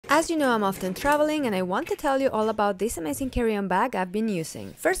As you know, I'm often traveling and I want to tell you all about this amazing carry-on bag I've been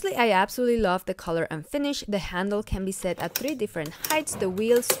using. Firstly, I absolutely love the color and finish. The handle can be set at 3 different heights, the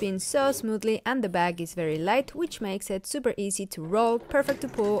wheels spin so smoothly and the bag is very light, which makes it super easy to roll, perfect to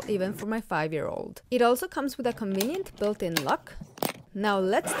pull even for my 5-year-old. It also comes with a convenient built-in lock. Now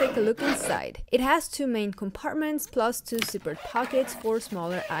let's take a look inside. It has 2 main compartments plus 2 zippered pockets for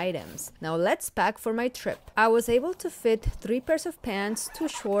smaller items. Now let's pack for my trip. I was able to fit 3 pairs of pants, 2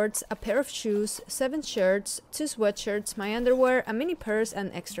 shorts, a pair of shoes, 7 shirts, 2 sweatshirts, my underwear, a mini purse, an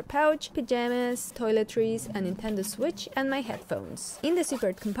extra pouch, pajamas, toiletries, a Nintendo Switch, and my headphones. In the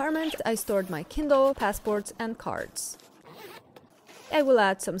zippered compartment, I stored my Kindle, passports, and cards. I will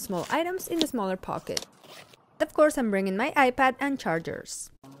add some small items in the smaller pocket. Of course, I'm bringing my iPad and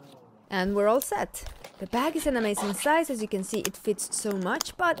chargers. And we're all set. The bag is an amazing size. As you can see, it fits so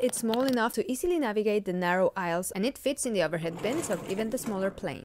much, but it's small enough to easily navigate the narrow aisles, and it fits in the overhead bins of even the smaller planes.